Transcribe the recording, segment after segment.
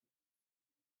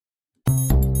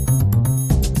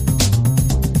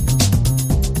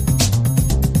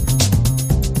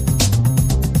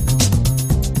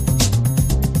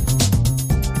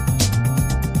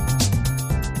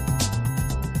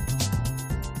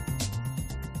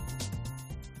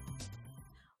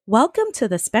Welcome to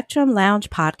the Spectrum Lounge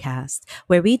podcast,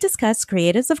 where we discuss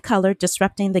creatives of color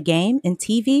disrupting the game in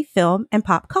TV, film, and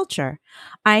pop culture.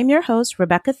 I'm your host,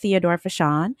 Rebecca Theodore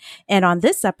Vachon, and on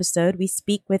this episode, we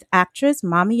speak with actress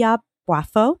MaameYaa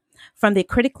Boafo from the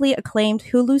critically acclaimed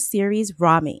Hulu series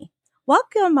Ramy.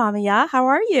 Welcome, MaameYaa. How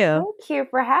are you? Thank you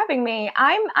for having me.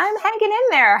 I'm hanging in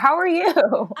there. How are you?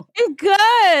 I'm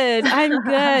good. I'm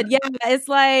good. Yeah, it's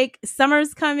like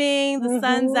summer's coming, the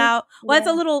sun's out. Well,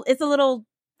 Yeah. it's a little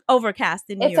overcast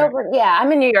in New It's York. over. Yeah,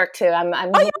 I'm in New York too. I'm Oh,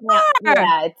 looking you out. are?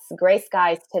 Yeah, it's gray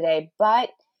skies today, but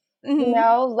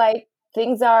Mm-hmm. like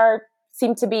things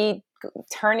seem to be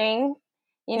turning.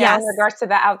 In Yes. regards to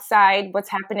the outside, what's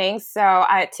happening. So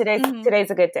today's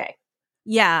a good day.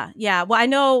 Yeah. Well, I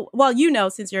know,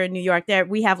 since you're in New York, there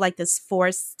we have like this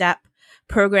 4-step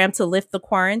program to lift the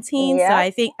quarantine. So Yeah. I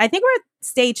think we're at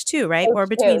stage 2, right? Or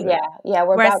between Yeah,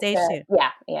 we're at stage 2.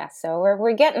 Yeah. So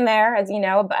we're getting there, as you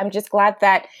know, but I'm just glad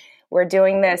that we're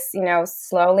doing this,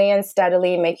 slowly and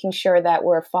steadily, making sure that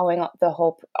we're following up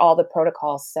all the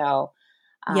protocols. So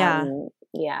yeah,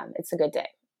 it's a good day.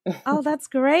 Oh, that's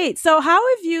great. So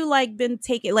how have you been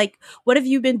taking, what have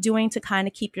you been doing to kind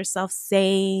of keep yourself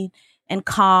sane and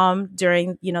calm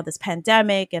during, this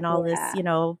pandemic and all this,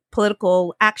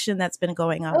 political action that's been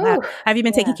going on? Have you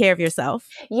been taking care of yourself?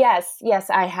 Yes,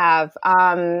 I have.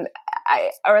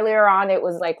 Earlier on, it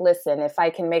was like, listen, if I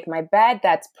can make my bed,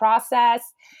 that's process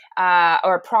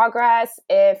or progress.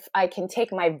 If I can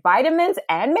take my vitamins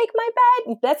and make my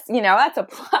bed, that's a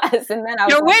plus. And then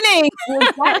You're winning.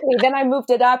 Exactly. Then I moved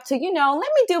it up to, let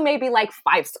me do maybe like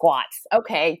 5 squats.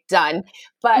 Okay, done.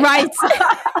 But right.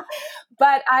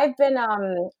 But I've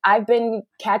been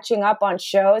catching up on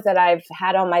shows that I've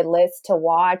had on my list to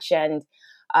watch, and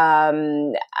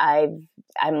I'm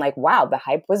like, wow, the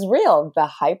hype was real.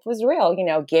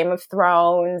 Game of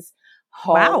Thrones,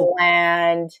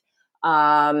 Homeland.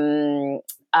 Wow.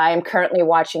 I'm currently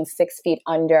watching 6 Feet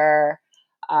Under.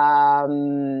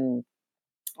 And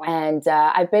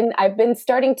I've been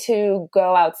starting to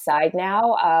go outside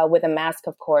now with a mask,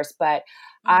 of course, but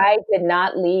I did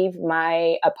not leave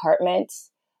my apartment.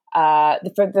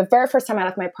 The very first time I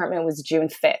left my apartment was June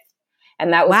 5th.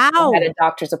 And that was I had a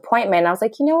doctor's appointment. I was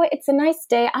like, you know what? It's a nice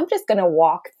day. I'm just going to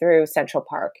walk through Central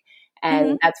Park.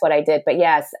 And that's what I did. But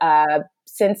yes,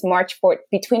 since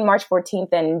between March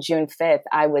 14th and June 5th,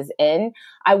 I was in.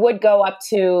 I would go up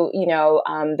to,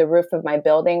 the roof of my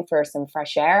building for some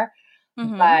fresh air.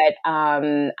 But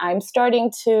I'm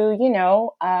starting to,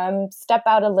 step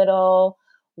out a little,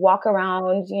 walk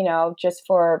around, just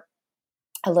for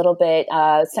a little bit.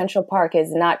 Central Park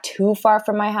is not too far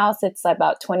from my house. It's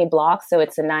about 20 blocks. So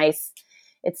it's a nice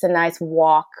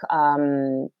walk.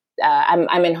 I'm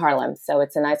in Harlem. So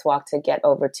it's a nice walk to get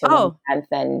over to 10th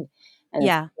and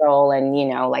stroll and,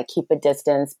 keep a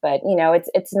distance. But,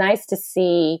 it's nice to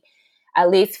see, at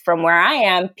least from where I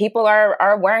am, people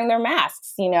are wearing their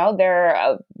masks.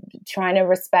 They're trying to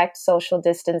respect social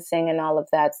distancing and all of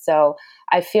that. So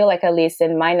I feel like, at least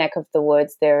in my neck of the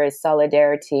woods, there is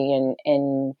solidarity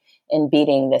in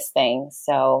beating this thing.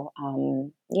 So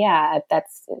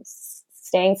that's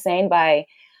staying sane by.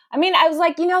 I mean, I was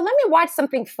like, let me watch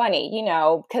something funny,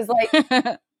 because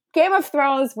Game of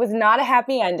Thrones was not a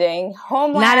happy ending.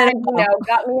 Homeland,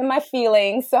 got me in my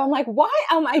feelings. So I'm like, why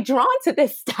am I drawn to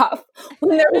this stuff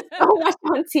when there was so much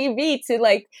on TV to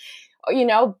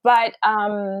but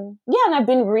and I've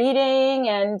been reading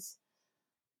and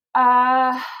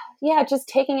just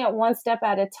taking it one step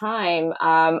at a time.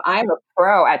 I'm a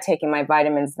pro at taking my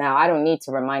vitamins now. I don't need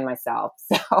to remind myself.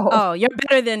 So oh, you're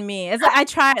better than me. It's like I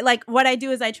try, what I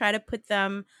do is I try to put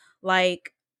them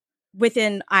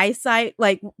within eyesight,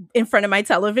 in front of my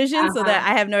television, so that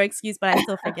I have no excuse, but I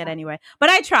still forget anyway. But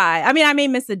I try. I mean, I may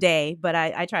miss a day, but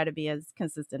I try to be as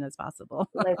consistent as possible.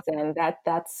 Listen,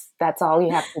 that's all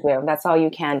you have to do. That's all you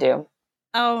can do.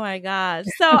 Oh my gosh.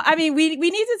 So, I mean, we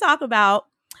need to talk about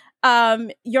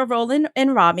your role in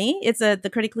Ramy. It's the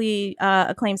critically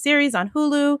acclaimed series on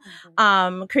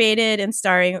Hulu, created and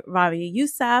starring Ramy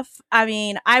Youssef. I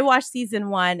mean, I watched season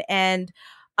 1, and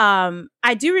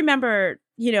I do remember,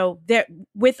 there,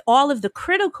 with all of the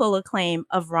critical acclaim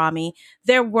of Ramy,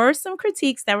 there were some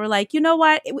critiques that were like, you know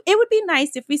what, it would be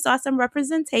nice if we saw some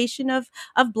representation of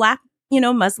Black,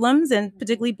 Muslims, and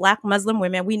particularly Black Muslim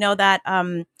women. We know that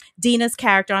Dina's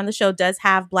character on the show does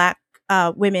have Black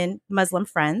women Muslim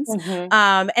friends.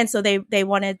 And so they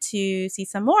wanted to see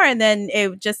some more. And then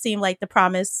it just seemed like the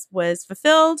promise was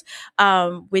fulfilled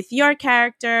with your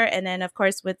character. And then, of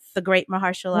course, with the great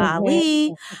Mahershala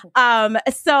Ali.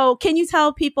 So can you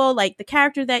tell people the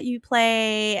character that you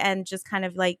play and just kind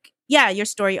of your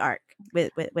story arc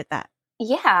with that?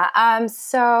 Yeah.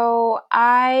 So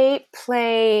I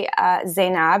play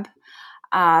Zainab.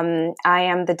 I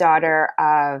am the daughter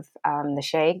of the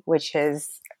Sheikh, which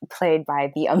is played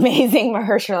by the amazing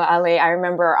Mahershala Ali. I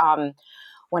remember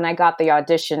when I got the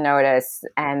audition notice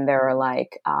and they were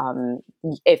like,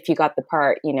 if you got the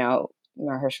part,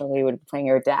 Mahershala Ali would be playing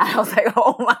your dad. I was like,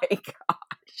 oh my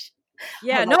gosh.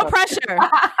 Yeah, no pressure.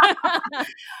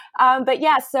 But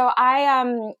yeah, so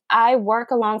I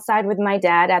work alongside with my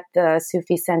dad at the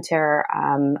Sufi Center.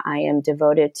 I am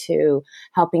devoted to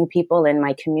helping people in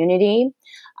my community.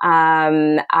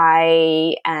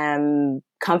 I am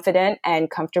confident and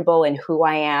comfortable in who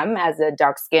I am as a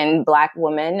dark-skinned Black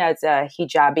woman, as a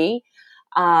hijabi.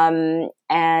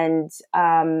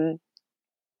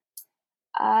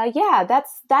 Yeah,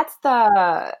 that's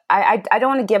the. I don't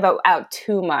want to give out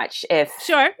too much if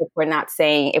we're not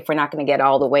going to get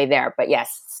all the way there. But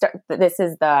yes, this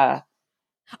is the.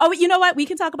 Oh, you know what? We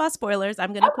can talk about spoilers.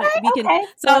 I'm gonna put. We can.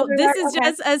 So this is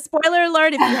just a spoiler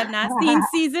alert. If you have not seen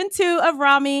season 2 of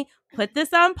Ramy, put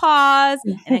this on pause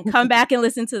and then come back and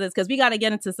listen to this because we got to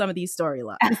get into some of these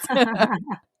storylines.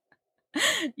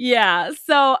 Yeah.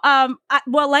 So,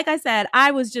 like I said,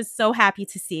 I was just so happy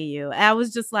to see you. I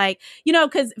was just like,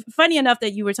 because funny enough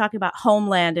that you were talking about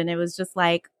Homeland, and it was just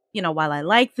like, while I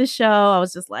liked the show, I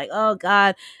was just like, oh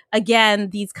God, again,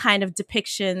 these kind of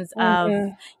depictions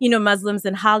of, Muslims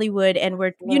in Hollywood. And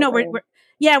we're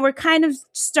kind of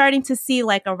starting to see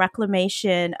like a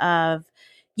reclamation of,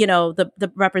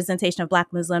 the representation of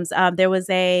Black Muslims. There was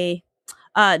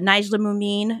Nigel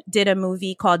Mumin did a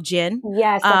movie called Jinn.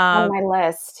 Yes, that's on my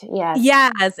list.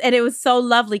 Yes. And it was so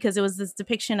lovely because it was this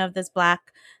depiction of this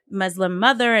Black Muslim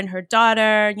mother and her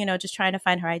daughter, just trying to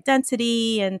find her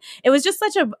identity. And it was just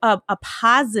such a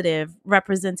positive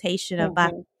representation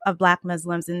of Black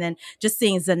Muslims. And then just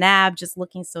seeing Zainab just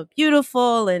looking so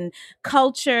beautiful and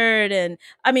cultured. And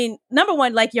I mean, number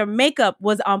one, like your makeup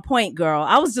was on point, girl.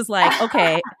 I was just like,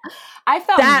 okay. I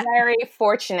felt very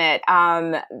fortunate.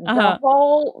 The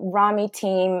whole Ramy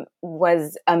team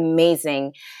was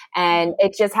amazing. And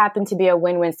it just happened to be a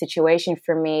win-win situation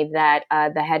for me that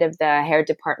the head of the hair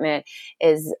department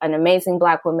is an amazing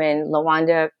Black woman,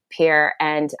 Lawanda Pierre,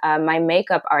 and my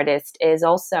makeup artist is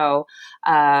also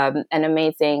an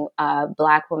amazing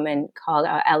Black woman called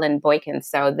Ellen Boykins.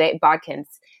 So they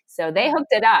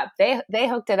hooked it up. They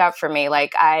hooked it up for me.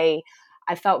 Like I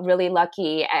felt really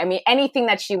lucky. I mean, anything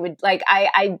that she would like,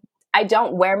 I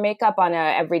don't wear makeup on a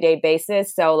everyday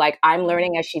basis. So like I'm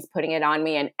learning as she's putting it on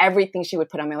me, and everything she would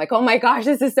put on me, like, oh my gosh,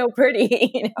 this is so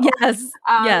pretty. Yes.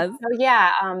 Yes. So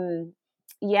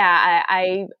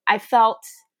I felt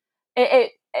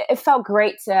it felt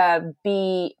great to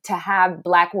have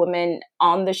Black women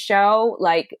on the show,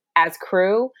 like as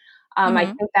crew. I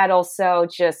think that also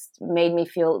just made me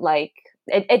feel like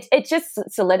it just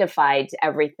solidified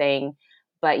everything.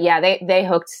 But yeah, they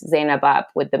hooked Zainab up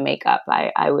with the makeup.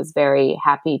 I was very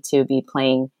happy to be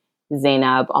playing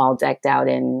Zainab all decked out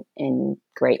in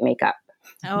great makeup.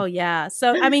 Oh, yeah.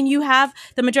 So, I mean, you have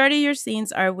the majority of your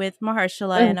scenes are with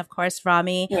Mahershala and, of course,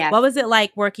 Ramy. Yes. What was it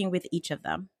like working with each of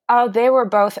them? Oh, they were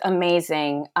both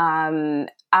amazing.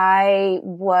 I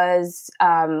was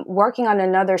working on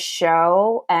another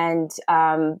show, and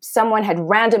someone had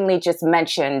randomly just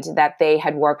mentioned that they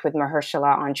had worked with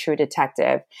Mahershala on True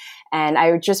Detective. And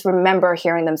I just remember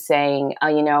hearing them saying,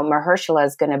 Mahershala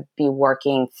is going to be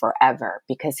working forever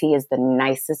because he is the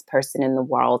nicest person in the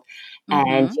world.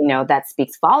 And, that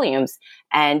speaks volumes.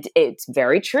 And it's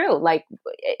very true. Like,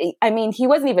 I mean, he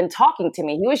wasn't even talking to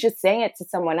me. He was just saying it to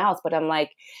someone else. But I'm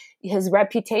like, his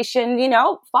reputation,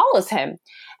 follows him.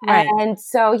 Right. And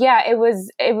so, yeah, it was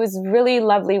really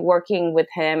lovely working with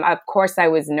him. Of course, I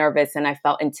was nervous and I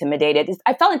felt intimidated.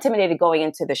 I felt intimidated going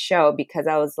into the show because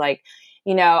I was like,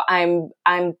 I'm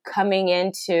coming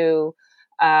into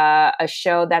a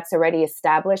show that's already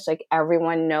established. Like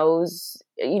everyone knows,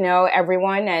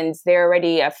 everyone, and they're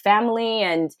already a family.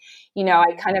 And,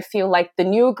 I kind of feel like the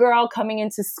new girl coming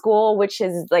into school, which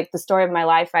is like the story of my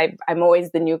life. I'm always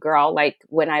the new girl, like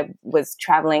when I was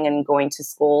traveling and going to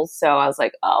school. So I was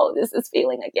like, oh, this is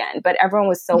feeling again. But everyone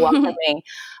was so welcoming.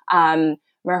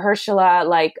 Mahershala,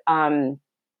 like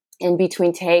in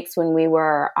between takes when we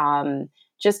were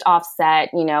just offset,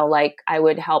 like I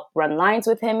would help run lines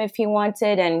with him if he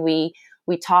wanted. And we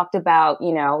talked about,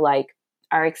 like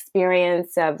our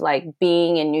experience of like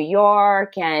being in New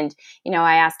York. And,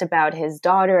 I asked about his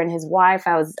daughter and his wife.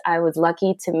 I was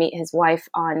lucky to meet his wife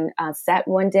on set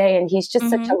one day, and he's just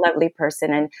such a lovely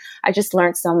person. And I just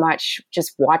learned so much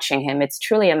just watching him. It's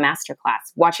truly a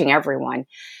masterclass watching everyone.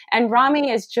 And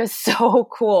Ramy is just so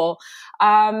cool.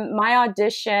 My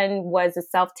audition was a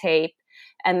self-tape.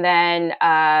 And then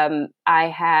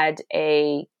I had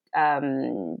a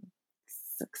Skype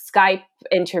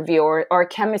interview or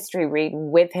chemistry read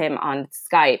with him on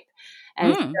Skype.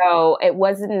 And so it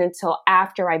wasn't until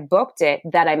after I booked it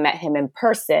that I met him in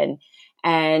person.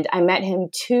 And I met him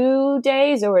 2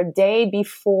 days or a day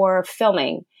before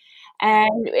filming.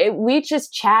 And we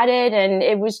just chatted, and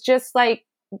it was just like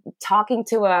talking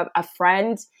to a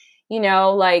friend,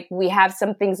 like we have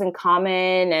some things in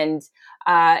common. And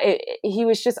he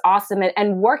was just awesome.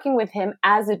 And working with him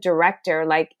as a director,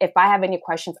 like if I have any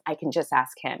questions, I can just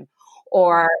ask him.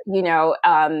 Or,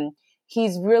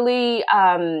 he's really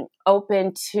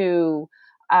open to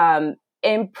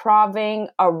improving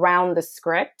around the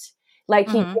script. Like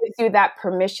he gives you that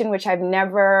permission, which I've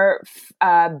never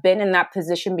been in that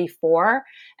position before.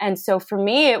 And so for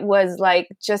me, it was like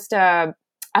just a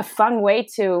fun way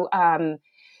to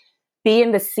be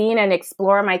in the scene and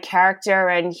explore my character.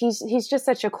 And he's just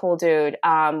such a cool dude.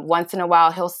 Once in a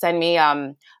while, he'll send me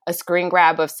a screen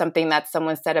grab of something that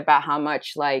someone said about how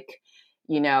much I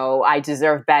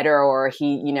deserve better, or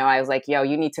I was like, yo,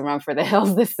 you need to run for the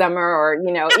hills this summer, or,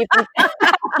 even,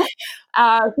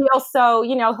 he also,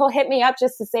 he'll hit me up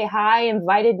just to say hi,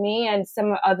 invited me and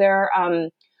some other,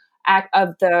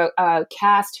 of the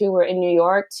cast who were in New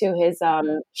York to his,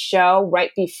 show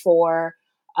right before,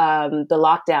 the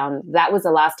lockdown. That was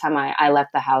the last time I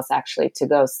left the house actually to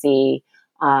go see,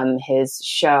 his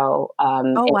show, Oh,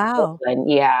 in wow. Brooklyn.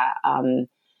 Yeah.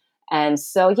 And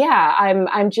so,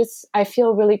 I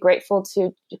feel really grateful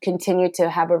to continue to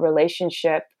have a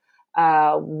relationship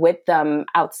with them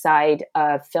outside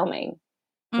of filming.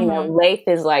 Laith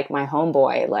is like my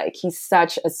homeboy. Like he's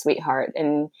such a sweetheart,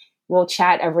 and we'll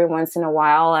chat every once in a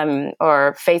while,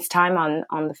 or FaceTime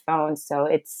on the phone. So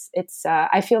it's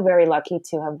I feel very lucky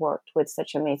to have worked with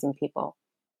such amazing people.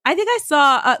 I think I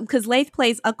saw because Laith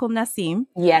plays Uncle Nassim.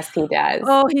 Yes, he does.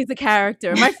 Oh, he's a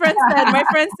character. My friend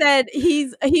said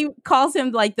he calls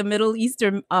him like the Middle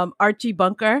Eastern Archie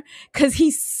Bunker because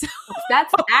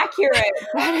that's accurate.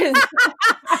 That is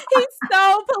he's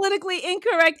so politically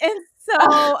incorrect and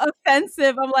so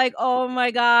offensive. I'm like, oh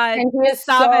my God. And he is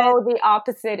the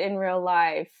opposite in real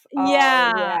life.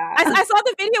 Yeah. Yeah. I saw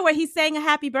the video where he's saying a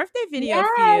happy birthday video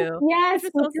for you. Yes, he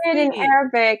did in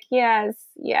Arabic. Yes.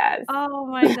 Oh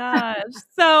my gosh.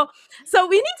 So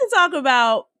we need to talk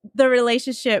about the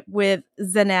relationship with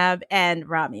Zanab and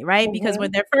Ramy, right? Because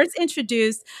when they're first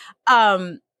introduced,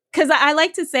 because I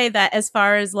like to say that as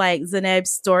far as like Zanab's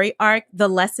story arc, the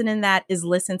lesson in that is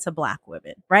listen to Black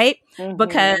women, right?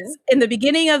 Because in the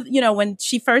beginning of, when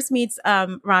she first meets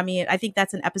Ramy, I think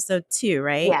that's in episode 2,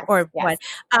 right? Yes, or what?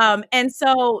 And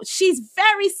so she's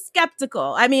very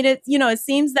skeptical. I mean, it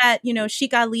seems that,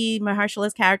 Sheikh Ali,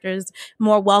 Mahershala's character, is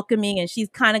more welcoming, and she's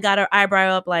kind of got her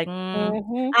eyebrow up like,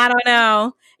 I don't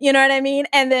know. You know what I mean?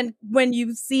 And then when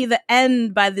you see the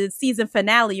end by the season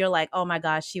finale, you're like, oh my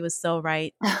gosh, she was so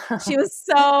right. She was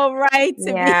so right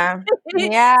to be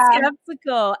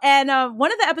skeptical. And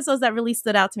one of the episodes that really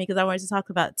stood out to me, because I wanted to talk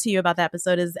to you about that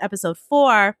episode, is episode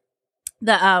 4.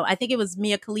 I think it was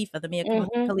Mia Khalifa, the Mia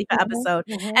Khalifa episode.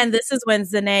 And this is when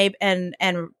Zanab and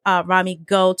Ramy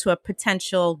go to a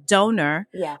potential donor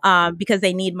because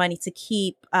they need money to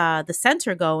keep the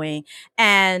center going.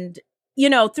 And,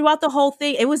 throughout the whole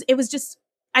thing, it was just,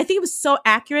 I think it was so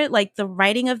accurate. Like the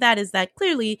writing of that is that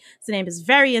clearly Zanab is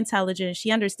very intelligent.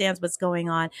 She understands what's going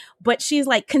on, but she's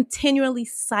like continually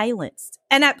silenced.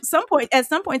 And at some points of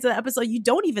the episode, you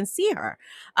don't even see her.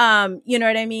 You know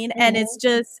what I mean? And it's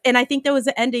just, and I think there was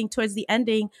towards the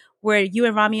ending where you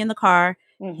and Ramy in the car,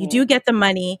 you do get the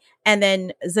money. And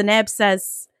then Zanab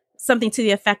says something to the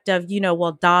effect of,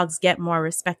 well, dogs get more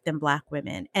respect than Black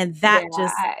women. And that it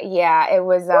was,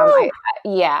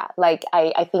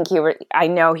 I think I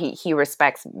know he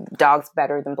respects dogs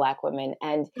better than Black women.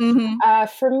 And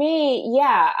for me,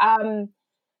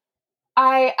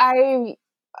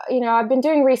 I've been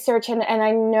doing research and I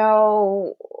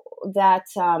know that,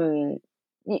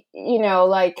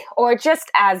 or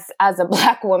just as a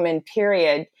Black woman,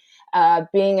 period,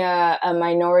 being a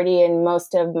minority in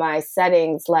most of my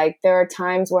settings, like there are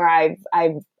times where I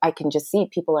can just see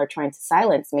people are trying to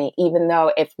silence me, even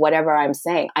though if whatever I'm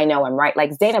saying, I know I'm right.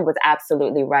 Like Zainab was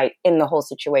absolutely right in the whole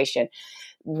situation.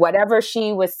 Whatever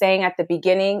she was saying at the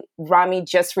beginning, Ramy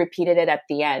just repeated it at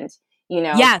the end.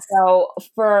 Yes. So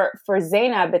for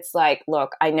Zainab, it's like,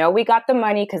 look, I know we got the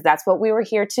money because that's what we were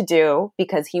here to do,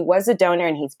 because he was a donor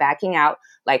and he's backing out.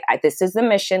 Like, this is the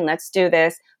mission. Let's do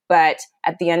this. But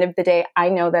at the end of the day, I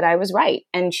know that I was right.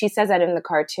 And she says that in the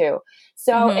car too.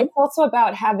 So it's also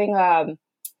about having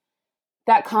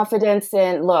that confidence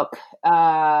in, look,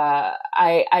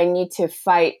 I need to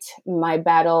fight my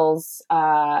battles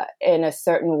in a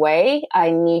certain way.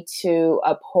 I need to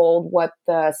uphold what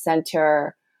the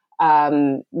center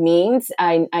means.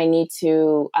 I need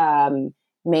to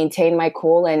maintain my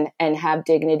cool and have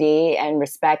dignity and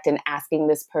respect in asking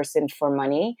this person for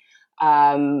money.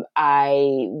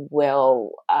 I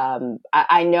will,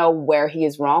 I know where he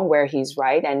is wrong, where he's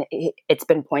right. And it's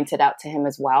been pointed out to him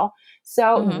as well.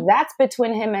 So that's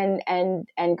between him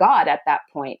and God at that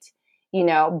point, you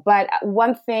know. But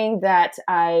one thing that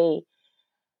I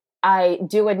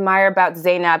do admire about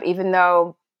Zainab, even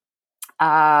though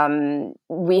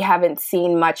we haven't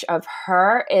seen much of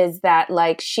her, is that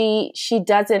like she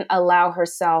doesn't allow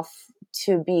herself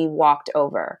to be walked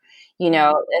over. You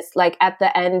know, it's like at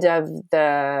the end of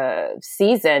the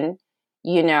season,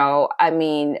 you know, I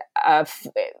mean, at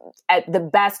the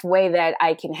best way that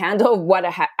I can handle what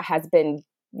has been,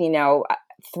 you know,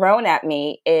 thrown at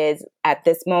me is, at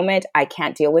this moment, I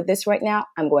can't deal with this right now.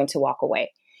 I'm going to walk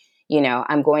away. You know,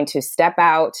 I'm going to step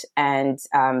out and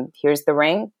here's the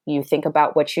ring. You think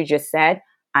about what you just said.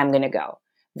 I'm going to go.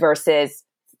 Versus,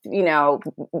 you know,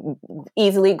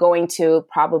 easily going to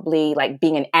probably like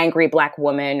being an angry Black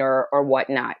woman or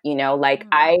whatnot. You know, like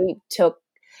I took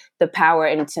the power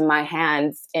into my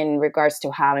hands in regards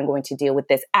to how I'm going to deal with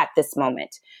this at this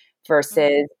moment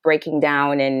versus breaking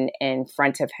down in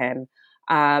front of him.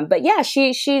 But yeah,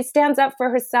 she stands up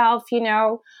for herself, you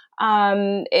know,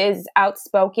 is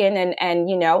outspoken and,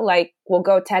 you know, like will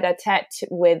go tete-a-tete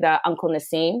with Uncle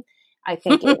Nassim. I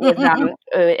think it was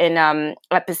in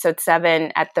episode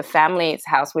 7 at the family's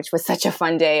house, which was such a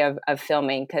fun day of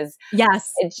filming because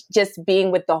it's just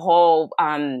being with the whole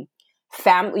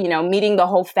family, you know, meeting the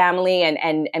whole family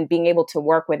and being able to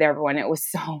work with everyone. It was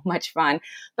so much fun.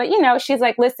 But, you know, she's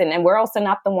like, listen, and we're also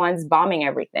not the ones bombing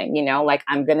everything, you know, like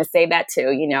I'm going to say that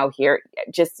too, you know, here,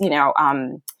 just, you know,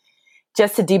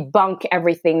 just to debunk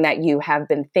everything that you have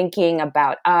been thinking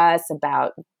about us,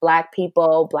 about Black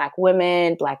people, Black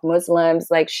women, Black Muslims.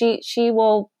 Like she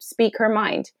will speak her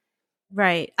mind.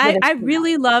 Right. I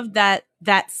really loved that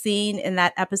scene in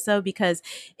that episode because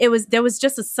there was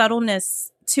just a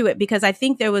subtleness to it, because I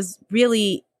think there was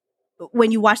really,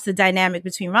 when you watch the dynamic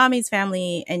between Ramy's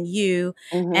family and you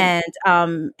and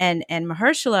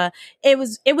Mahershala, it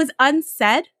was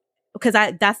unsaid, because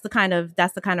that's the kind of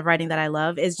writing that I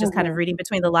love, is just kind of reading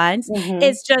between the lines.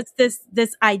 It's just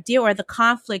this idea or the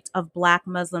conflict of Black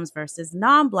Muslims versus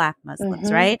non-Black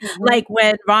Muslims, right? Like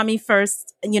when Ramy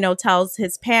first, you know, tells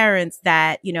his parents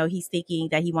that, you know, he's thinking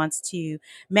that he wants to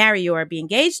marry you or be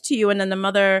engaged to you, and then the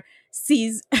mother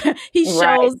sees he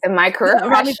shows the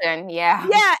microaggression, yeah,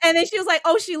 and then she was like,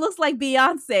 oh, she looks like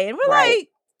Beyonce, and we're like,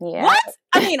 what?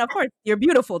 I mean, of course, you're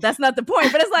beautiful. That's not the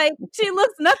point. But it's like, she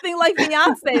looks nothing like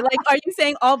Beyonce. Like, are you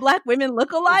saying all Black women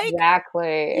look alike?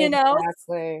 Exactly. You know?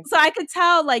 Exactly. So I could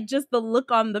tell, like, just the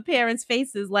look on the parents'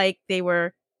 faces, like they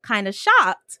were kind of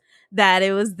shocked that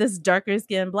it was this darker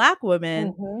skinned Black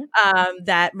woman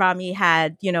that Ramy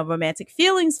had, you know, romantic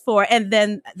feelings for. And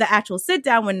then the actual sit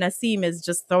down when Nassim is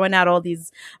just throwing out all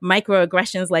these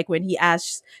microaggressions, like when he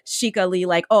asked Sheikh Ali,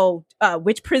 like, oh,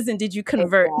 which prison did you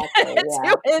convert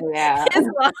to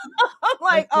Islam? I'm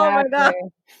like, oh my God.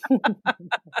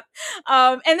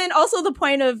 And then also the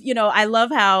point of, you know, I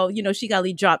love how, you know, Sheikh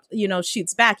Ali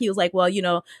shoots back. He was like, well, you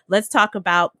know, let's talk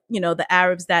about, you know, the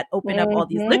Arabs that open up all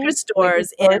these liquor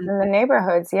stores in the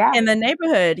neighborhoods, in the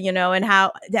neighborhood, you know, and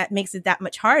how that makes it that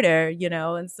much harder, you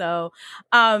know. And so,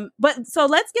 but so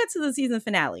let's get to the season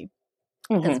finale.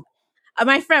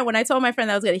 My friend, when I told my friend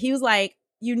that I was good, he was like,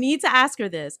 you need to ask her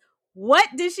this. What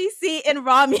did she see in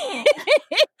Ramy?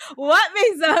 What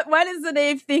does the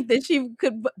name think that she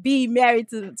could be married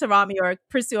to Ramy or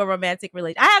pursue a romantic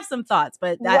relationship? I have some thoughts,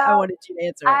 but I wanted you to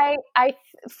answer it.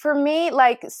 For me,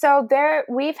 like, so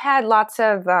we've had lots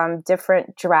of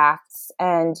different drafts,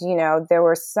 and you know, there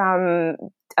were some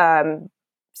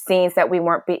scenes that we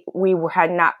were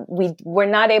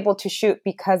not able to shoot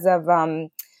because of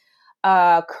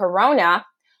Corona.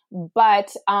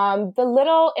 But the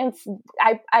little,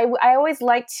 I always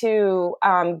like to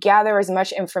gather as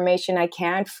much information I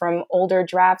can from older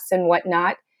drafts and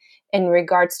whatnot in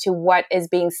regards to what is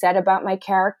being said about my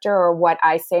character or what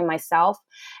I say myself.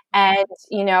 And,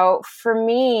 you know, for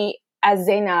me as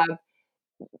Zainab,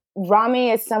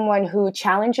 Ramy is someone who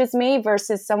challenges me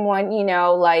versus someone, you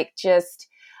know, like just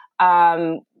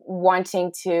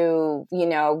wanting to, you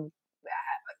know,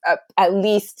 at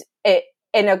least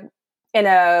in a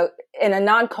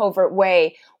non-covert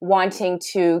way, wanting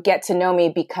to get to know me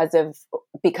because of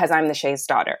because I'm the Sheikh's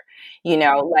daughter, you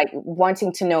know, like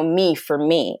wanting to know me for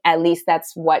me. At least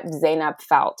that's what Zainab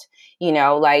felt, you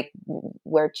know, like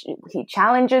where he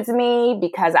challenges me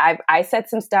because I said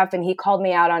some stuff and he called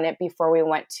me out on it before we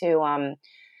went to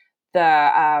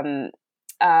the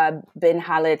bin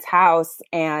Khalid's house.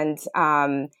 And,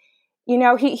 you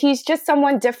know, he's just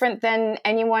someone different than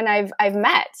anyone I've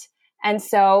met. And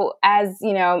so, as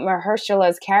you know,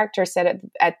 Mahershala's character said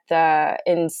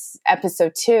in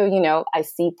episode 2, you know, I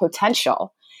see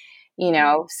potential. You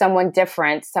know, someone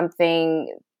different,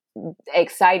 something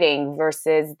exciting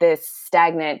versus this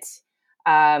stagnant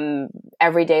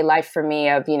everyday life for me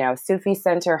of, you know, Sufi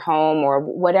center home or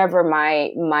whatever my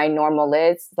normal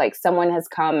is. Like someone has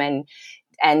come and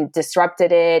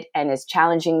disrupted it and is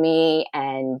challenging me,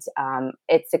 and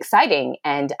it's exciting,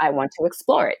 and I want to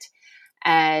explore it.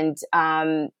 And,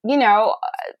 you know,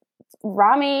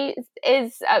 Ramy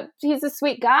he's a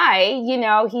sweet guy, you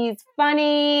know, he's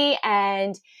funny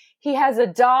and he has a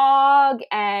dog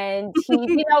and he,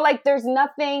 you know, like there's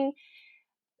nothing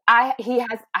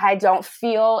I don't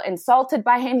feel insulted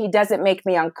by him. He doesn't make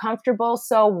me uncomfortable.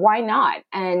 So why not?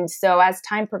 And so as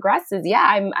time progresses,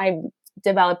 yeah, I'm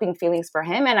developing feelings for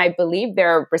him and I believe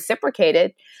they're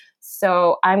reciprocated.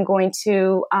 So I'm going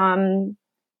to,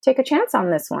 take a chance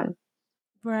on this one.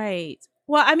 Right.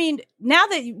 Well, I mean, now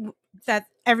that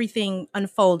everything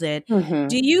unfolded,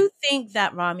 do you think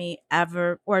that Ramy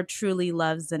ever or truly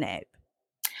loves Zainab?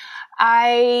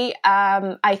 I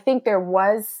think there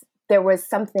was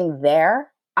something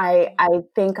there. I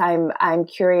think I'm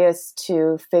curious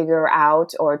to figure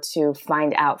out or to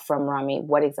find out from Ramy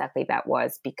what exactly that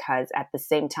was, because at the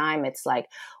same time it's like,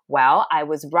 well, I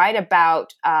was right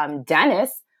about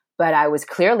Dennis, but I was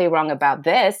clearly wrong about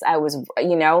this. I was,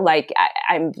 you know, like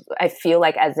I feel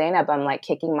like as Zainab, I'm like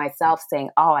kicking myself saying,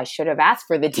 oh, I should have asked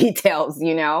for the details,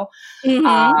 you know?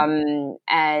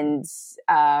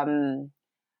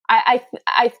 I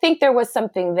think there was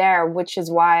something there, which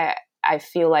is why I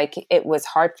feel like it was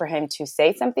hard for him to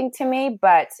say something to me.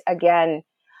 But again,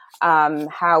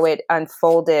 how it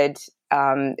unfolded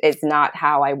is not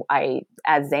how I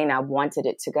as Zainab wanted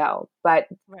it to go. But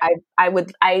right.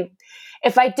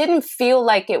 If I didn't feel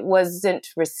like it wasn't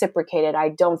reciprocated, I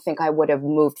don't think I would have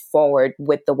moved forward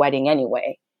with the wedding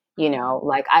anyway. You know,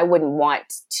 like I wouldn't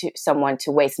want someone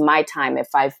to waste my time if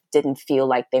I didn't feel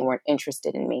like they weren't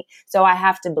interested in me. So I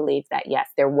have to believe that, yes,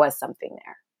 there was something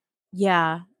there.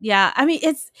 Yeah. Yeah. I mean,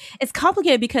 it's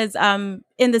complicated because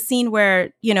in the scene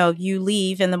where, you know, you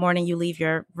leave in the morning, you leave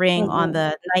your ring on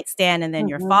the nightstand and then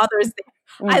your father's there.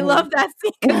 I love that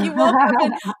scene because you woke up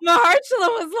and Mahershala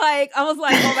was like, I was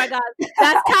like, oh my God,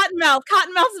 that's Cottonmouth.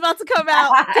 Cottonmouth's about to come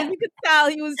out because you could tell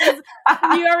he was just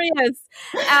furious.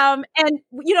 And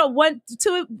you know,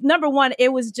 number one,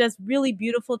 it was just really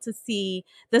beautiful to see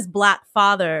this Black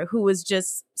father who was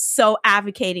just so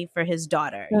advocating for his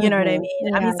daughter. You know what I mean?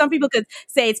 Yeah. I mean, some people could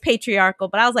say it's patriarchal,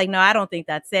 but I was like, no, I don't think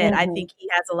that's it. I think he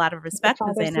has a lot of respect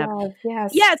for Zainab.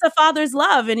 Yes. Yeah, it's a father's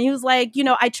love. And he was like, you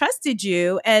know, I trusted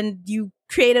you and you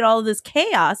created all of this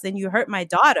chaos and you hurt my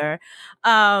daughter.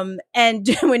 And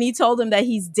when he told him that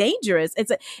he's dangerous,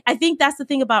 I think that's the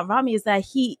thing about Ramy is that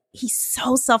he's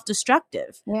so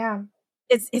self-destructive. Yeah.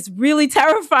 It's really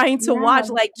terrifying to watch,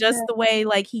 like just the way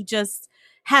like he just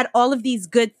had all of these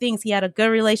good things. He had a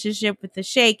good relationship with the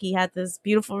Sheikh. He had this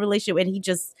beautiful relationship and he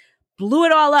just blew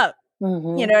it all up.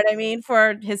 You know what I mean?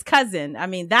 For his cousin. I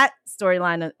mean, that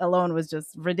storyline alone was just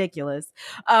ridiculous.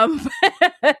 So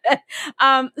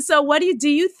what do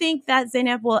you think that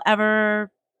Zainab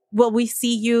will we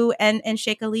see you and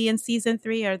Sheikh Ali in season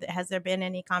 3, or has there been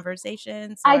any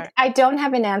conversations? I don't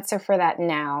have an answer for that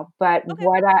now, but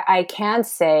what I can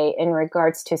say in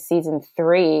regards to season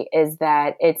 3 is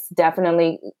that it's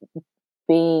definitely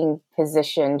being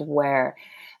positioned where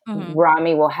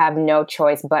Ramy will have no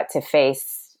choice but to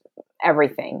face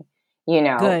everything, you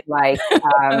know. Good. Like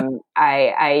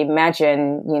I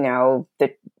imagine, you know,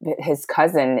 his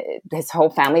cousin, his whole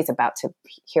family's about to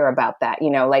hear about that, you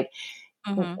know, like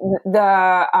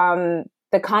the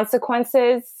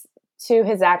consequences to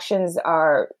his actions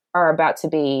are about to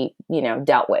be, you know,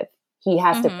 dealt with. He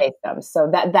has to face them.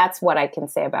 So that's what I can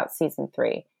say about season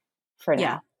 3 for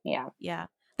now. Yeah.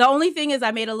 The only thing is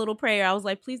I made a little prayer. I was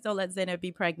like, please don't let Zainab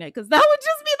be pregnant because that would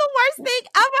just be the worst thing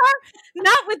ever.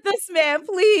 Not with this man.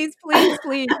 Please, please,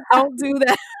 please don't do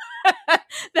that.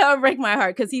 That would break my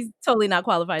heart because he's totally not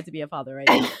qualified to be a father right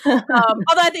now.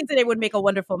 Although I think Zainab would make a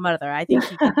wonderful mother. I think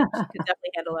she could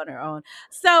definitely handle on her own.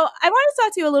 So I want to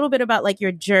talk to you a little bit about like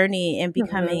your journey in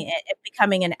becoming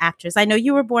an actress. I know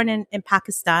you were born in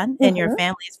Pakistan and your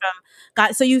family's from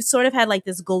God. So you sort of had like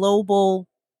this global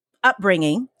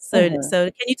upbringing. So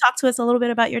can you talk to us a little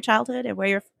bit about your childhood and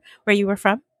where you were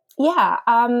from? Yeah.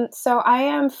 So I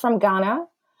am from Ghana,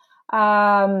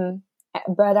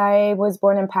 but I was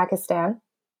born in Pakistan,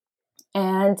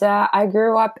 and I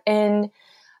grew up in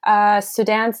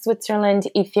Sudan, Switzerland,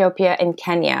 Ethiopia, and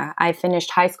Kenya. I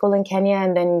finished high school in Kenya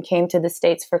and then came to the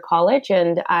States for college,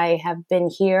 and I have been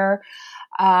here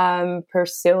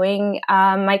pursuing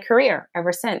my career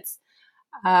ever since.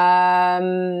 What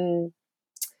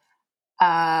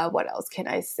else can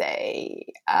I say?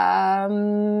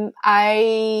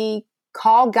 I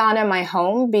call Ghana my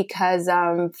home because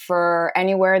for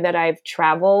anywhere that I've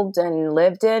traveled and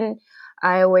lived in,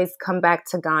 I always come back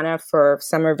to Ghana for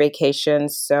summer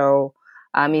vacations. So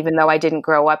even though I didn't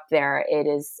grow up there, it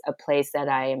is a place that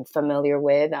I am familiar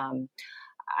with.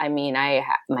 I mean, I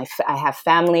have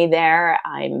family there.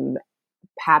 I'm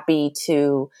happy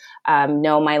to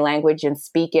know my language and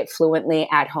speak it fluently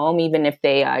at home, even if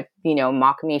they,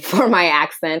 mock me for my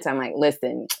accent. I'm like,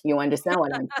 listen, you understand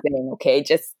what I'm saying, okay?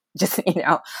 Just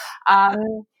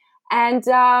And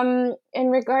in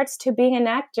regards to being an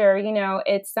actor,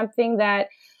 it's something that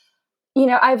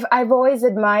I've always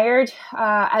admired.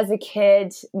 As a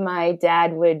kid, my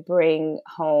dad would bring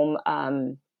home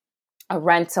a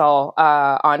rental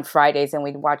on Fridays, and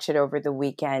we'd watch it over the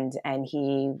weekend. And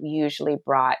he usually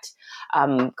brought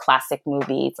classic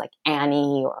movies like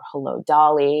Annie or Hello,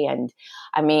 Dolly. And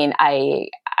I mean, I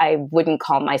wouldn't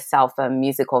call myself a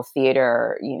musical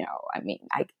theater. I mean,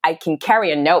 I can carry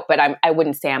a note, but I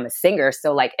wouldn't say I'm a singer.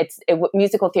 So like,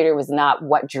 musical theater was not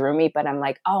what drew me. But I'm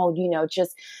like, oh,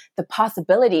 just the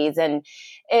possibilities, and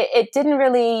it didn't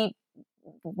really.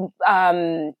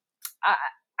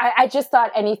 I just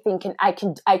thought I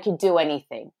could do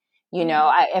anything,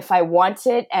 if I want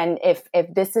it, and if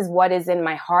this is what is in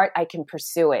my heart, I can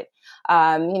pursue it.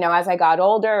 As I got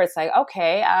older, it's like,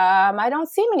 okay, I don't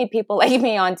see many people like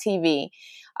me on TV,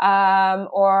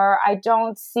 or I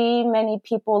don't see many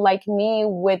people like me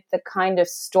with the kind of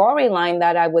storyline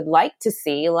that I would like to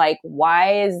see. Like,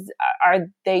 why are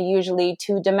they usually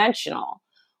two-dimensional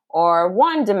or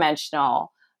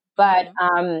one-dimensional? But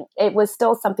it was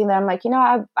still something that I'm like,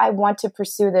 I want to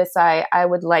pursue this. I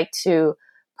would like to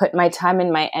put my time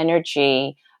and my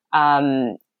energy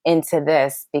into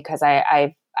this because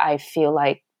I feel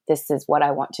like this is what I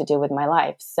want to do with my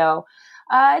life. So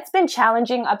it's been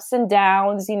challenging, ups and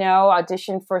downs.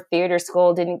 Auditioned for theater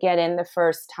school, didn't get in the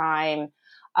first time.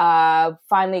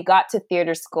 Finally got to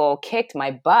theater school, kicked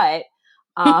my butt.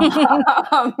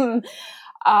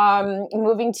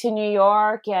 Moving to New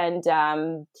York and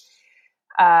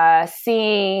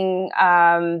seeing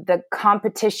the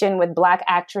competition with Black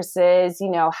actresses,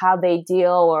 how they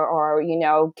deal, or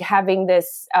having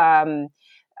this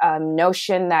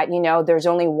notion that there's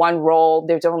only one role,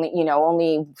 there's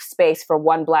only space for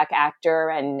one Black actor,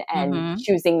 and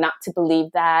choosing not to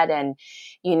believe that, and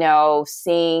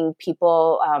seeing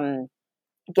people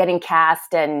getting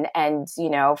cast, and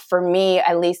for me,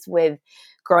 at least with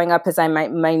growing up as a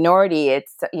minority,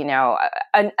 it's,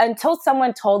 until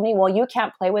someone told me, well, you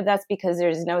can't play with us because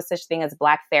there's no such thing as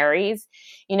Black fairies.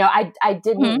 I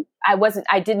didn't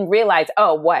realize,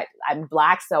 oh, what, I'm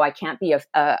Black, so I can't be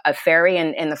a fairy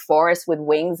in the forest with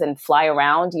wings and fly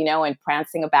around, and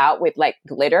prancing about with like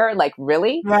glitter, like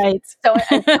really? Right. So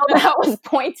until that was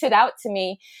pointed out to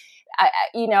me,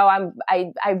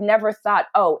 I've never thought,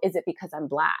 oh, is it because I'm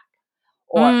Black?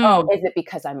 Or, oh, is it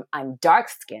because I'm dark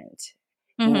skinned?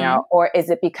 Or is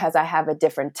it because I have a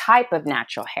different type of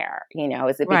natural hair?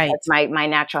 Is it because my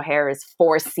natural hair is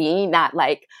 4C, not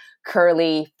like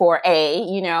curly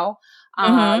 4A,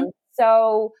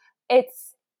 So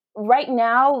it's right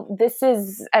now, this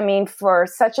is, for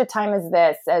such a time as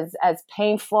this, as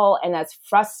painful and as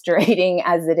frustrating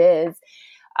as it is,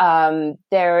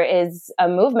 there is a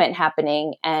movement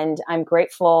happening, and I'm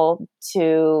grateful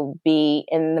to be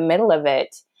in the middle of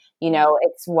it.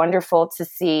 It's wonderful to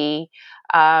see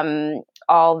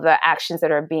all the actions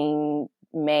that are being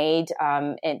made,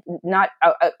 and not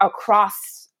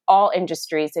across all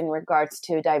industries in regards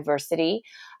to diversity.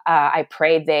 I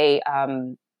pray they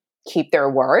keep their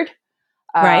word.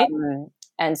 Right.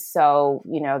 And so,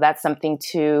 that's something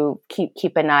to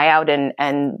keep an eye out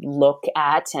and look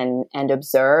at and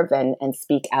observe and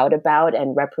speak out about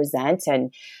and represent.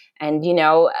 And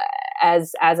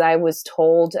as I was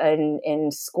told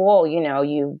in school,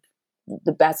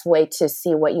 the best way to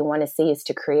see what you want to see is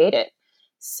to create it.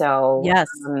 So yes,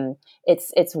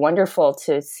 it's wonderful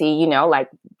to see, like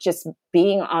just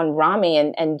being on Ramy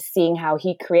and seeing how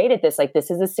he created this. Like,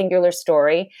 this is a singular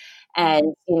story,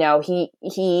 and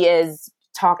he is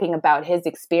talking about his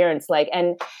experience. Like,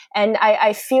 and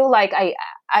I feel like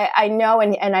I know,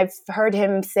 and I've heard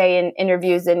him say in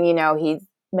interviews, and, you know, he's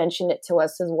mentioned it to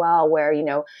us as well, where, you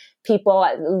know, people,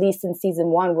 at least in season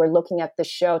 1, were looking at the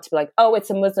show to be like, oh, it's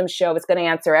a Muslim show, it's going to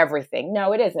answer everything.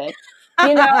 No, it isn't.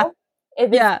 You know,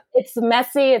 it's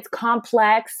messy, it's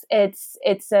complex,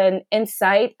 it's an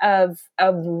insight of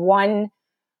one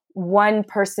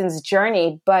person's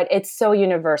journey, but it's so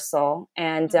universal.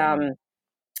 And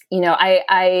you know,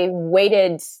 I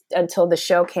waited until the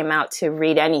show came out to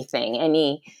read anything,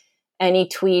 any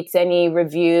tweets, any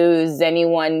reviews,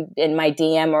 anyone in my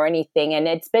DM or anything. And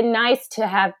it's been nice to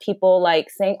have people like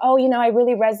saying, oh, you know, I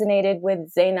really resonated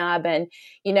with Zainab, and,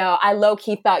 you know, I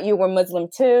low-key thought you were Muslim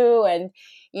too. And,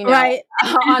 you know, Right.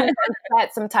 on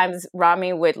set, sometimes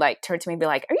Ramy would like turn to me and be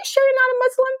like, are you sure you're not a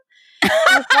Muslim?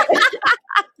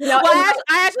 You know, well,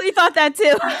 I actually thought that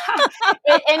too.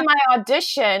 in my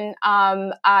audition,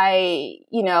 I,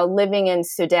 you know, living in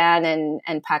Sudan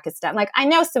and Pakistan, like, I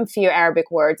know some few Arabic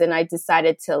words, and I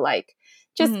decided to like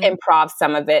just improv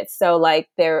some of it. So like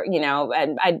there, you know,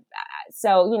 and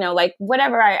so, you know, like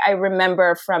whatever I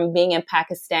remember from being in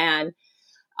Pakistan,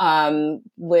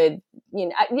 with, you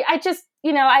know, I just,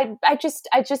 you know, I just,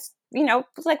 you know,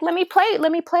 was like, let me play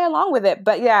along with it.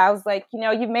 But yeah, I was like, you know,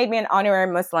 you've made me an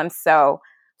honorary Muslim, so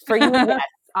for you, yes.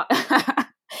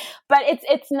 But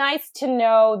it's nice to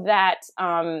know that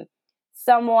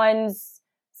someone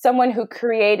who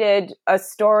created a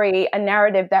story, a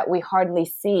narrative that we hardly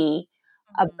see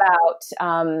about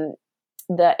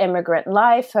the immigrant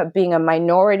life of being a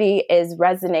minority is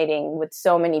resonating with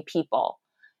so many people.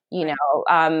 You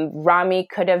know, Ramy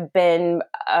could have been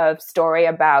a story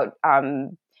about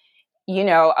you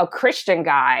know, a Christian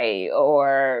guy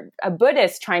or a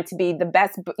Buddhist trying to be the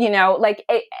best, you know, like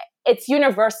it's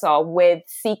universal with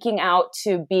seeking out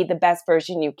to be the best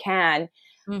version you can,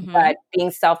 but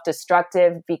being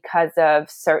self-destructive because of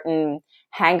certain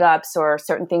hangups or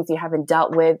certain things you haven't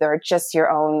dealt with, or just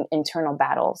your own internal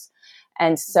battles.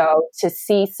 And so to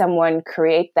see someone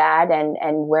create that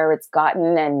and where it's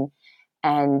gotten,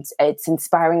 and it's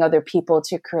inspiring other people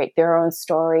to create their own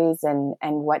stories and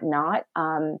whatnot.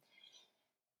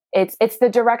 It's the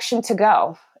direction to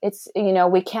go. It's, you know,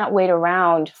 we can't wait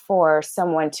around for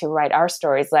someone to write our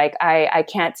stories. Like I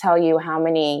can't tell you how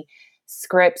many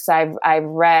scripts I've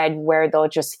read where they'll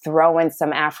just throw in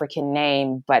some African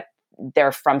name, but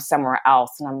they're from somewhere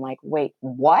else. And I'm like, wait,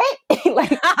 what?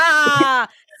 Like,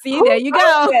 see, there you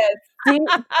go.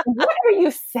 What are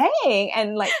you saying?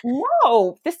 And like,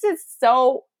 no, this is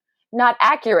so not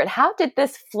accurate. How did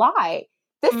this fly?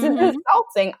 This is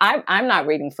insulting. I'm not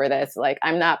reading for this. Like,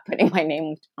 I'm not putting my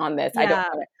name on this. Yeah. I don't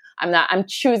want it. I'm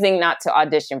choosing not to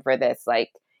audition for this.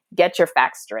 Like, get your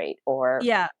facts straight. Or,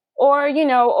 you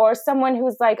know, or someone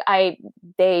who's like,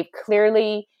 they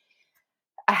clearly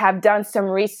have done some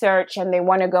research and they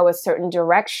want to go a certain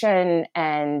direction.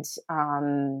 And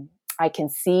I can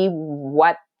see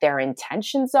what their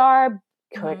intentions are.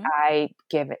 Could I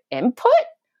give input?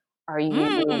 Are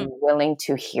you willing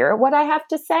to hear what I have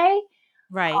to say?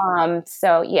 Right.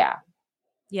 So yeah.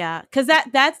 Yeah, because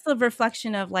that's the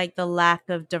reflection of like the lack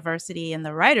of diversity in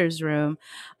the writers' room.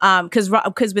 Because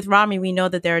with Ramy, we know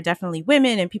that there are definitely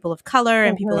women and people of color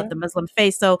and people of the Muslim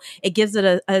faith. So it gives it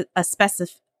a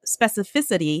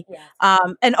specificity,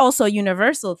 and also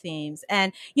universal themes.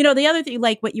 And, you know, the other thing,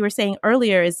 like what you were saying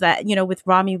earlier, is that, you know, with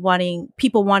Ramy wanting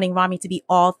Ramy to be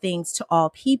all things to all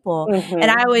people.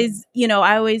 And I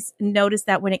always notice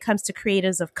that when it comes to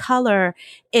creatives of color,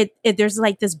 it there's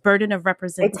like this burden of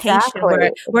representation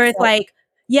where it's like,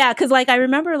 yeah, because like I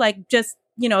remember like just,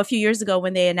 you know, a few years ago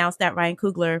when they announced that Ryan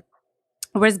Coogler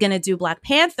was going to do Black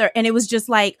Panther, and it was just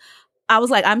like, I was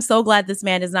like, I'm so glad this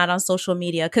man is not on social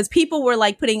media, because people were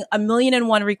like putting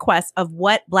 1,000,001 requests of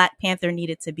what Black Panther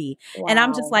needed to be. Wow. And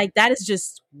I'm just like, that is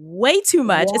just way too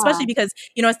much, especially because,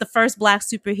 you know, it's the first Black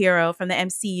superhero from the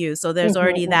MCU. So there's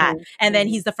already that. And then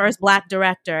he's the first Black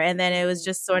director. And then it was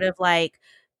just sort of like,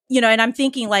 you know, and I'm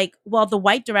thinking like, well, the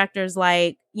white directors,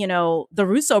 like, you know, the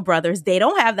Russo brothers, they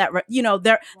don't have that, you know,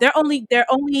 their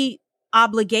only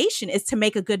obligation is to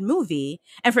make a good movie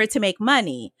and for it to make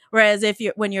money. Whereas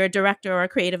when you're a director or a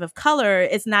creative of color,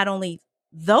 it's not only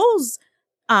those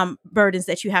burdens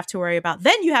that you have to worry about,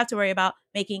 then you have to worry about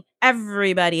making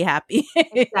everybody happy.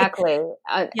 Exactly.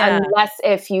 Unless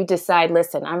if you decide,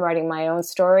 listen, I'm writing my own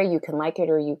story, you can like it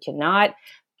or you cannot.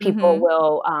 People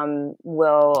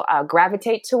will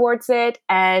gravitate towards it,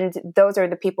 and those are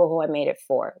the people who I made it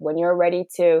for. When you're ready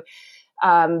to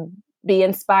be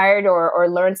inspired or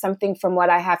learn something from what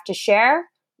I have to share,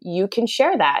 you can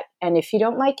share that. And if you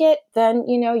don't like it, then,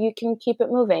 you know, you can keep it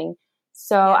moving.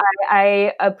 So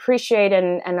I appreciate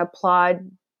and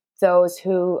applaud those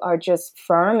who are just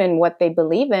firm in what they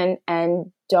believe in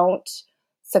and don't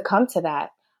succumb to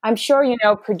that. I'm sure,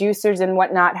 producers and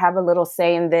whatnot have a little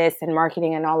say in this and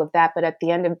marketing and all of that. But at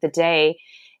the end of the day,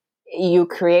 you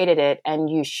created it and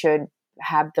you should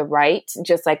have the right,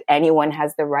 just like anyone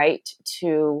has the right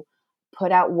to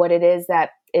put out what it is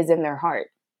that is in their heart.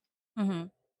 Mm-hmm.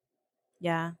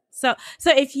 Yeah. So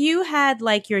if you had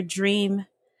like your dream,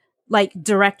 like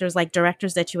directors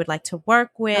that you would like to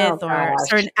work with, or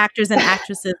certain actors and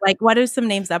actresses, like what are some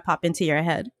names that pop into your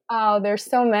head? Oh, there's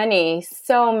so many.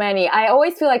 I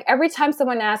always feel like every time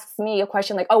someone asks me a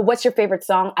question like, oh, what's your favorite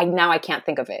song? I can't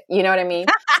think of it. You know what I mean?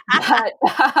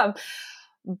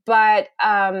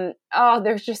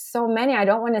 There's just so many. I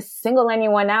don't want to single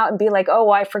anyone out and be like, oh,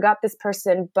 well, I forgot this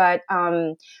person. But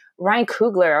Ryan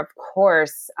Coogler, of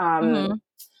course.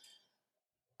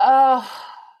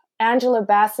 Angela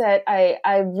Bassett,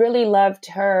 I really loved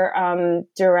her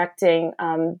directing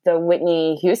the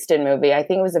Whitney Houston movie. I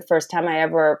think it was the first time I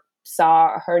ever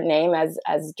saw her name as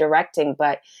directing,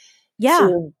 but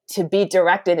to be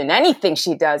directed in anything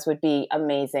she does would be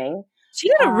amazing. She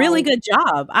did a really good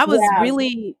job. I was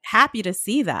really happy to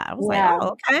see that. I was like,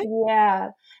 oh, okay. Yeah.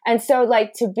 And so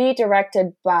like to be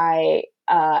directed by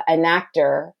an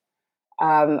actor,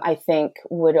 I think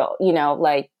would,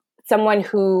 like someone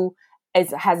who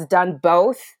has done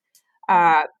both.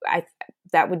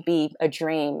 That would be a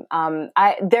dream.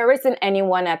 There isn't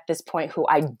anyone at this point who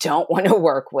I don't want to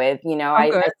work with.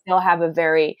 I still have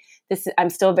I'm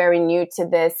still very new to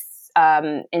this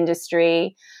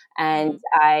industry, and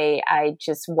I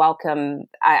just welcome.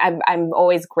 I'm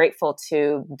always grateful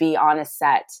to be on a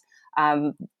set.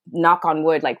 Knock on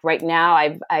wood. Like right now,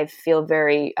 I feel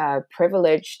very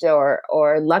privileged or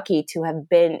lucky to have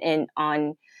been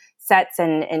on sets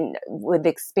and with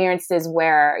experiences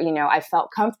where, I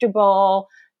felt comfortable,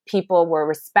 people were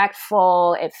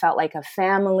respectful, it felt like a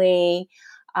family,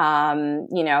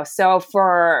 so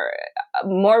for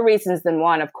more reasons than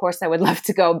one, of course, I would love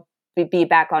to go be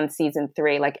back on season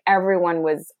 3. Like everyone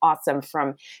was awesome,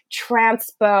 from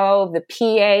Transpo, the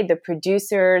PA, the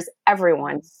producers,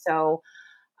 everyone. So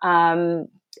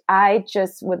I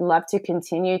just would love to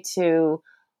continue to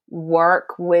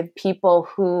work with people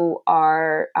who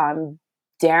are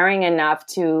daring enough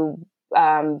to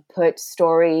put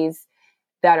stories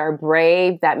that are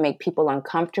brave, that make people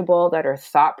uncomfortable, that are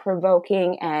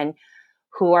thought-provoking, and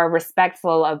who are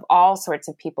respectful of all sorts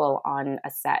of people on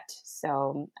a set.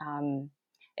 So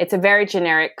it's a very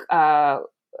generic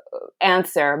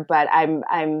answer, but I'm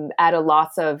at a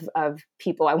loss of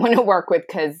people I want to work with,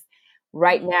 because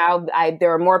right now,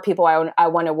 there are more people I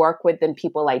want to work with than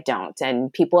people I don't.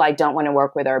 And people I don't want to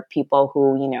work with are people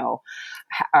who,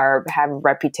 have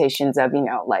reputations of,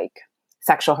 like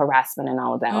sexual harassment and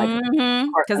all of that.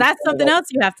 Because that's something else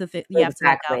you have to you have to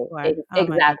look out for.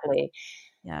 Exactly.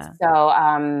 Yeah. So,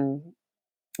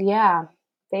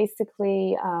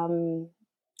 basically,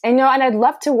 and I'd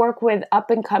love to work with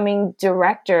up and coming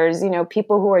directors,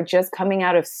 people who are just coming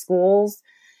out of schools,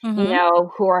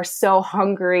 who are so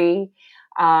hungry,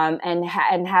 and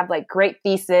have like great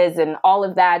theses and all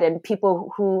of that, and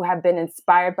people who have been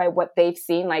inspired by what they've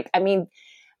seen. Like, I mean,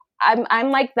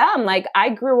 I'm like them. Like, I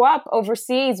grew up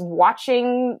overseas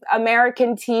watching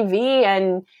American TV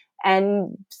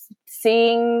and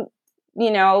seeing,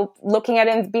 looking at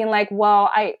it and being like,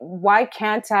 well, why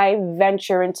can't I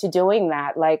venture into doing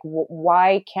that? Like,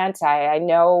 why can't I? I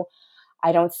know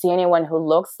I don't see anyone who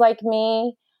looks like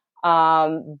me.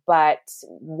 But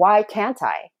why can't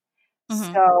I?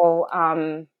 So,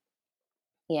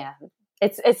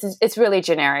 it's really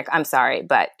generic. I'm sorry,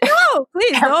 but no,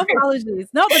 please, no apologies.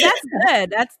 No, but that's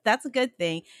good. That's a good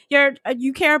thing.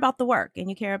 You care about the work and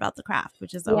you care about the craft,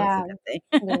 which is always a good thing.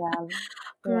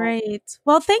 Great.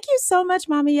 Well, thank you so much,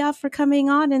 MaameYaa, for coming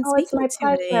on and speaking to me. It's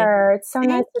my pleasure. It's so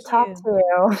nice to talk to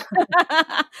you.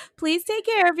 Please take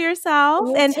care of yourself.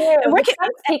 And we're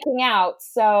speaking out,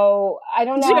 so I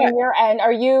don't know on your end.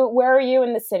 Where are you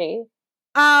in the city?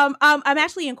 I'm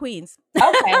actually in Queens.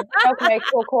 Okay,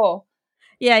 cool.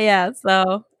 Yeah.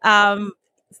 So,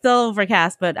 still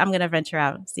overcast, but I'm gonna venture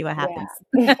out and see what happens.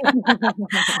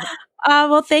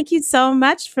 Well, thank you so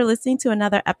much for listening to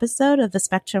another episode of the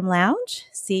Spectrum Lounge.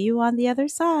 See you on the other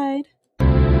side.